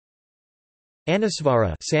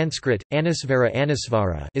Anusvara Sanskrit,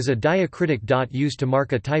 Anusvara is a diacritic dot used to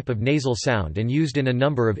mark a type of nasal sound and used in a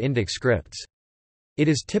number of Indic scripts. It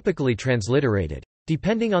is typically transliterated.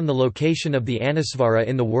 Depending on the location of the Anusvara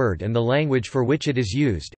in the word and the language for which it is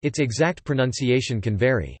used, its exact pronunciation can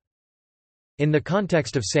vary. In the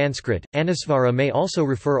context of Sanskrit, Anusvara may also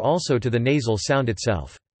refer to the nasal sound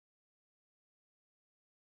itself.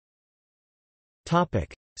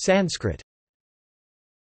 Sanskrit.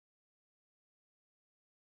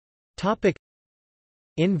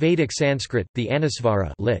 In Vedic Sanskrit, the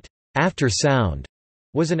Anusvara lit. After sound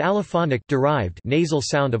was an allophonic derived nasal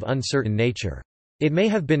sound of uncertain nature. It may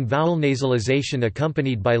have been vowel nasalization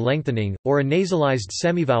accompanied by lengthening, or a nasalized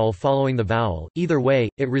semivowel following the vowel. Either way,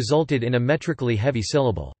 it resulted in a metrically heavy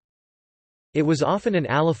syllable. It was often an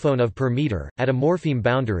allophone of per meter, at a morpheme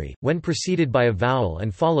boundary, when preceded by a vowel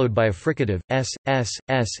and followed by a fricative,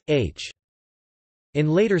 h. In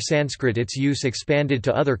later Sanskrit its use expanded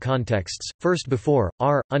to other contexts, first before,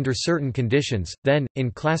 r, under certain conditions, then,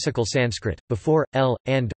 in classical Sanskrit, before, l,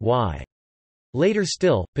 and, y. Later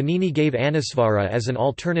still, Panini gave Anusvara as an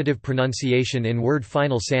alternative pronunciation in word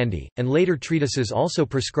final sandhi, and later treatises also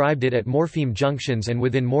prescribed it at morpheme junctions and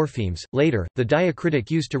within morphemes. Later, the diacritic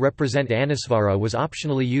used to represent Anusvara was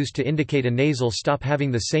optionally used to indicate a nasal stop having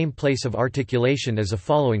the same place of articulation as a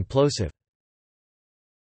following plosive.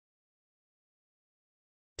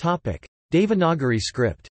 Devanagari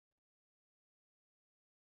script.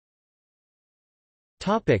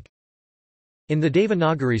 In the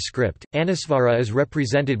Devanagari script, Anusvara is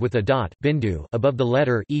represented with a dot bindu above the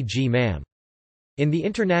letter, e.g. mam. In the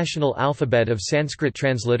International Alphabet of Sanskrit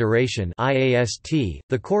Transliteration (IAST),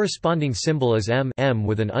 the corresponding symbol is m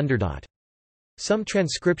with an underdot. Some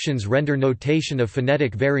transcriptions render notation of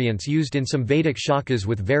phonetic variants used in some Vedic shakas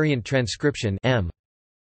with variant transcription m.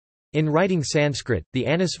 In writing Sanskrit, the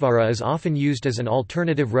Anusvara is often used as an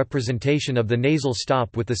alternative representation of the nasal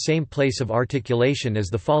stop with the same place of articulation as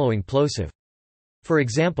the following plosive. For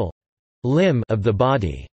example, limb of the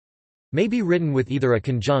body may be written with either a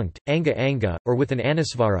conjunct, anga, or with an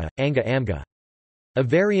Anusvara, anga. A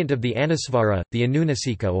variant of the Anusvara, the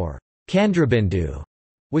Anunasika or Chandrabindu,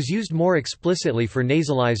 was used more explicitly for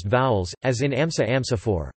nasalized vowels, as in amsa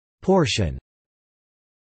for portion.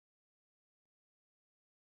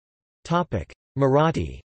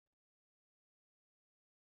 Marathi.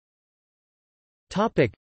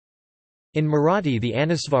 In Marathi the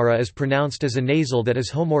Anusvara is pronounced as a nasal that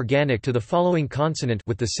is homorganic to the following consonant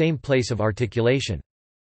with the same place of articulation.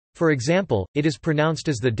 For example, it is pronounced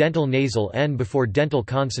as the dental nasal n before dental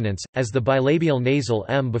consonants, as the bilabial nasal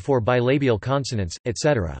m before bilabial consonants,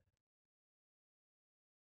 etc.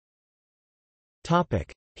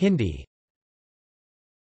 Hindi.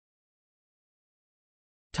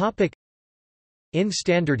 In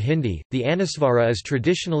Standard Hindi, the Anusvara is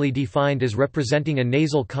traditionally defined as representing a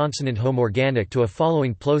nasal consonant homorganic to a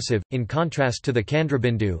following plosive, in contrast to the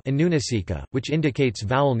Chandrabindu Anunasika, which indicates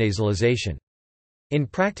vowel nasalization. In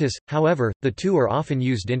practice, however, the two are often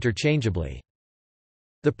used interchangeably.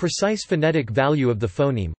 The precise phonetic value of the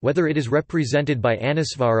phoneme, whether it is represented by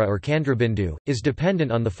Anusvara or Chandrabindu, is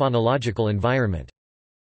dependent on the phonological environment.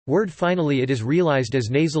 Word finally it is realized as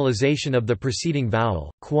nasalization of the preceding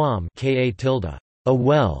vowel, quam ka tilde, a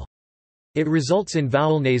well. It results in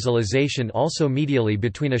vowel nasalization also medially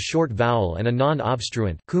between a short vowel and a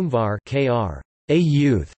non-obstruent kumvar kr, a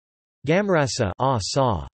youth, gamrasa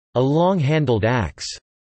saw, a long-handled axe,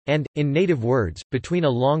 and, in native words, between a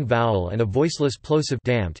long vowel and a voiceless plosive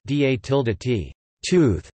damped da tilde t,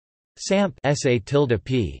 tooth, samp sa tilde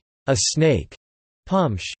p, a snake,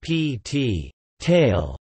 pumsh pt,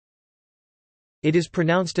 tail. It is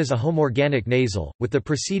pronounced as a homorganic nasal, with the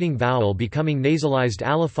preceding vowel becoming nasalized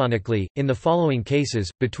allophonically, in the following cases,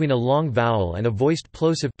 between a long vowel and a voiced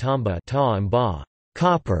plosive tamba ta and ba,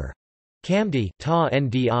 copper, kamdi ta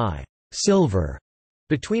ndi, silver,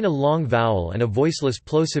 between a long vowel and a voiceless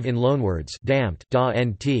plosive in loanwords damped da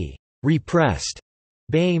nt, repressed,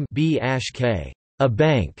 bame b k, a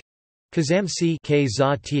bank, kazamsi k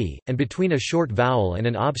za t, and between a short vowel and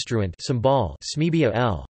an obstruent symbol smibia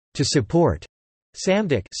l, to support,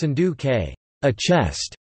 samdik sandu k, a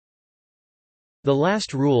chest. The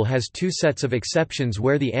last rule has two sets of exceptions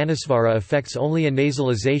where the Anusvara affects only a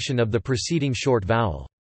nasalization of the preceding short vowel.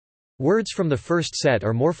 Words from the first set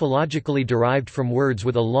are morphologically derived from words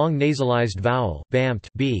with a long nasalized vowel, bamped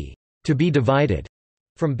b, to be divided,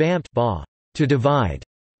 from bamped ba, to divide,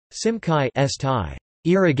 simkai stai,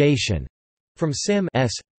 irrigation, from sim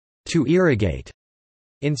s, to irrigate.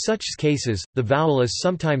 In such cases, the vowel is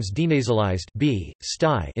sometimes denasalized b,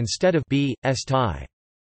 stai instead of b, stai.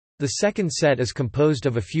 The second set is composed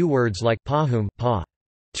of a few words like pahum pa,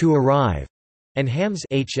 to arrive, and hams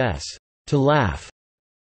hs, to laugh.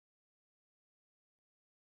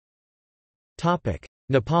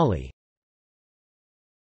 Nepali.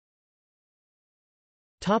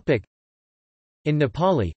 In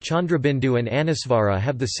Nepali, Chandrabindu and Anusvara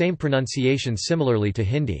have the same pronunciation similarly to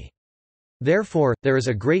Hindi. Therefore, there is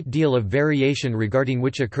a great deal of variation regarding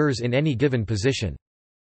which occurs in any given position.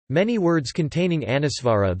 Many words containing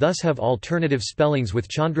Anusvara thus have alternative spellings with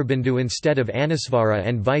Chandrabindu instead of Anusvara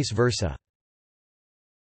and vice versa.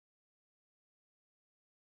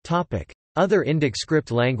 Other Indic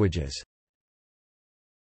script languages.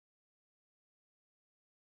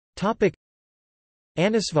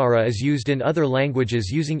 Anusvara is used in other languages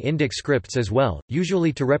using Indic scripts as well,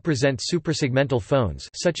 usually to represent suprasegmental phones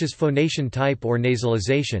such as phonation type or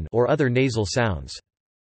nasalization or other nasal sounds.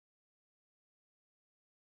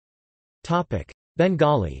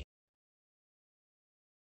 Bengali.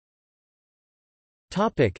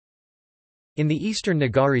 In the Eastern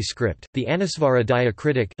Nagari script, the Anusvara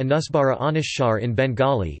diacritic Anusvara Anushar in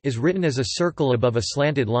Bengali is written as a circle above a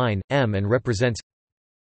slanted line, m, and represents.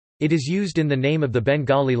 It is used in the name of the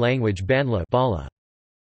Bengali language Banla Bala.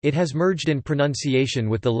 It has merged in pronunciation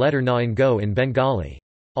with the letter na in go in Bengali.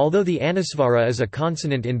 Although the Anusvara is a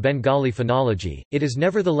consonant in Bengali phonology, it is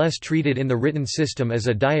nevertheless treated in the written system as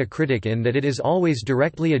a diacritic in that it is always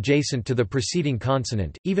directly adjacent to the preceding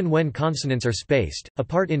consonant, even when consonants are spaced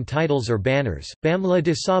apart in titles or banners. Bamla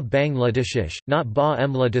de sa Bangladeshish, not ba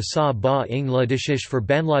emla de sa ba Ingladeshish. For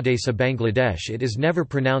Bangladesa Bangladesh, it is never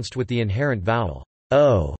pronounced with the inherent vowel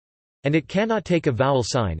o, and it cannot take a vowel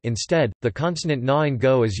sign. Instead, the consonant na in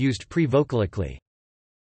go is used pre-vocalically.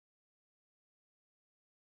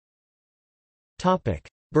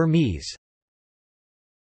 Burmese.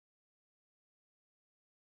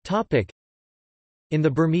 In the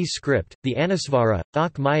Burmese script, the Anusvara,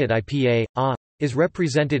 ak mayat ipa, a, is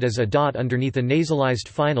represented as a dot underneath a nasalized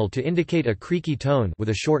final to indicate a creaky tone with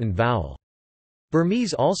a shortened vowel.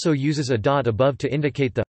 Burmese also uses a dot above to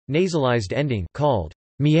indicate the nasalized ending called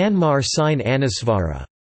Myanmar sign Anusvara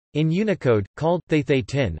in Unicode, called Thay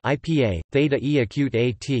Tin IPA, theta e acute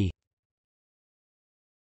at.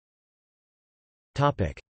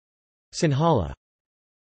 Sinhala.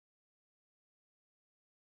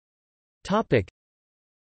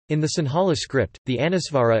 In the Sinhala script, the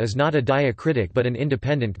Anusvara is not a diacritic but an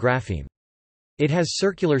independent grapheme. It has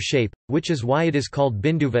circular shape, which is why it is called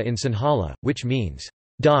Binduva in Sinhala, which means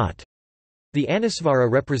dot. The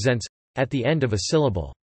Anusvara represents at the end of a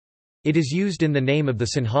syllable. It is used in the name of the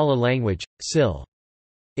Sinhala language, Sil.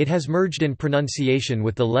 It has merged in pronunciation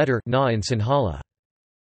with the letter na in Sinhala.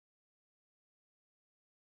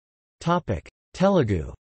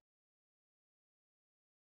 Telugu.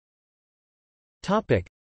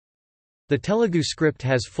 The Telugu script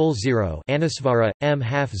has full zero Anusvara, m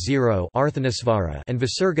half zero Arthanusvara, and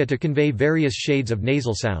Visarga to convey various shades of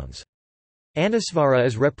nasal sounds. Anusvara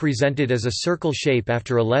is represented as a circle shape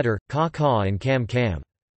after a letter, ka ka and kam kam.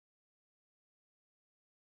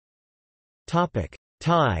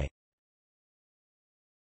 Thai.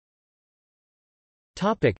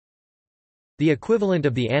 The equivalent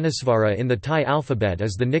of the Anusvara in the Thai alphabet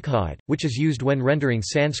is the nikhide, which is used when rendering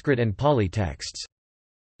Sanskrit and Pali texts.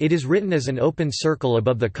 It is written as an open circle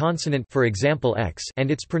above the consonant, for example x,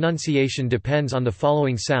 and its pronunciation depends on the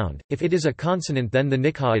following sound. If it is a consonant, then the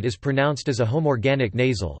nikhide is pronounced as a homorganic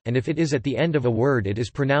nasal, and if it is at the end of a word, it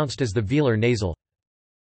is pronounced as the velar nasal.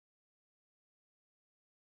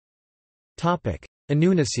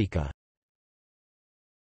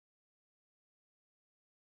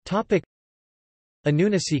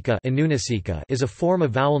 Anunasika. Anunasika is a form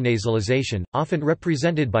of vowel nasalization, often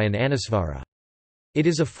represented by an Anusvara. It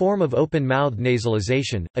is a form of open-mouthed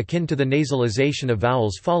nasalization, akin to the nasalization of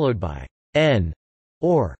vowels followed by n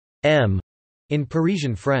or m in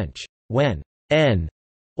Parisian French. When n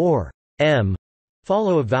or m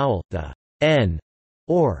follow a vowel, the n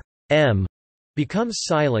or m becomes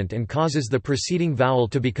silent and causes the preceding vowel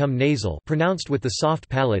to become nasal, pronounced with the soft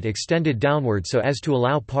palate extended downward so as to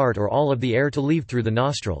allow part or all of the air to leave through the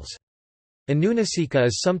nostrils. Anunasika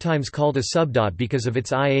is sometimes called a subdot because of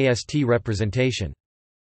its IAST representation.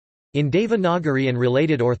 In Devanagari and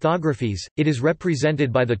related orthographies, it is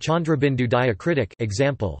represented by the Chandrabindu diacritic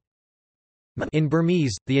example. In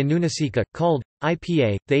Burmese, the Anunasika, called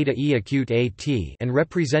IPA, theta e acute at, and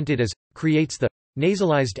represented as, creates the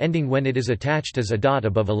nasalized ending when it is attached as a dot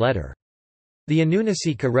above a letter. The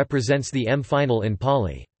Anunasika represents the M final in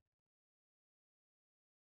Pali.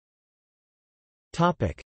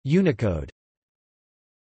 Unicode.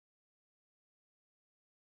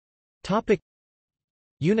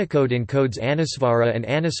 Unicode encodes Anusvara and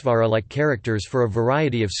Anusvara-like characters for a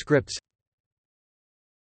variety of scripts.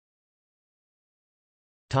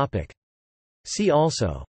 See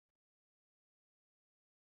also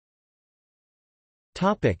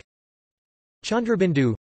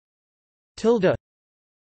Chandrabindu, tilde,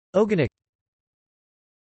 Oganik.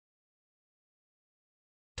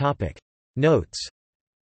 Notes.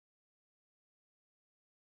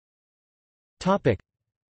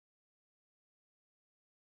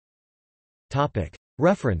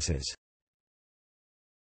 References.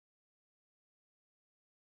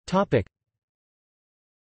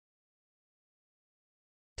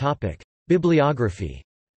 Bibliography.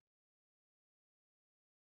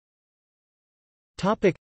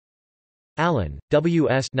 Allen, W.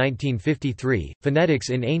 S. 1953, Phonetics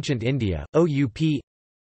in Ancient India, OUP.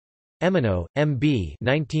 Emino, M. B.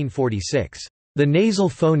 1946, The Nasal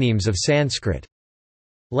Phonemes of Sanskrit.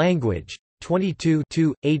 Language. 22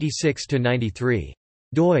 86–93.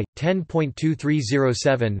 doi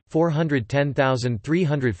 10.2307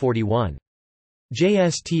 410341.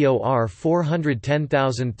 JSTOR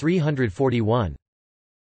 410341.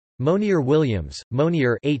 Monier Williams,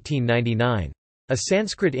 Monier 1899. A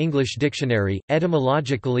Sanskrit-English Dictionary,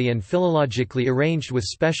 etymologically and philologically arranged with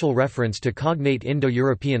special reference to cognate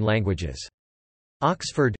Indo-European languages.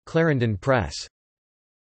 Oxford, Clarendon Press.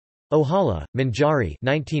 Ohala, Manjari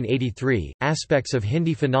 1983, Aspects of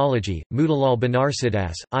Hindi Phonology, Motilal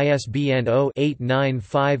Banarsidass, ISBN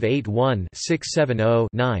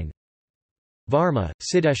 0-89581-670-9. Varma,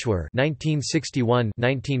 Siddeshwar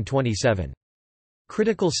 1961–1927.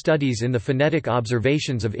 Critical Studies in the Phonetic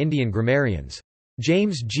Observations of Indian Grammarians.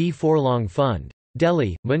 James G. Forlong Fund.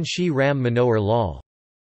 Delhi, Munshi Ram Manohar Lal.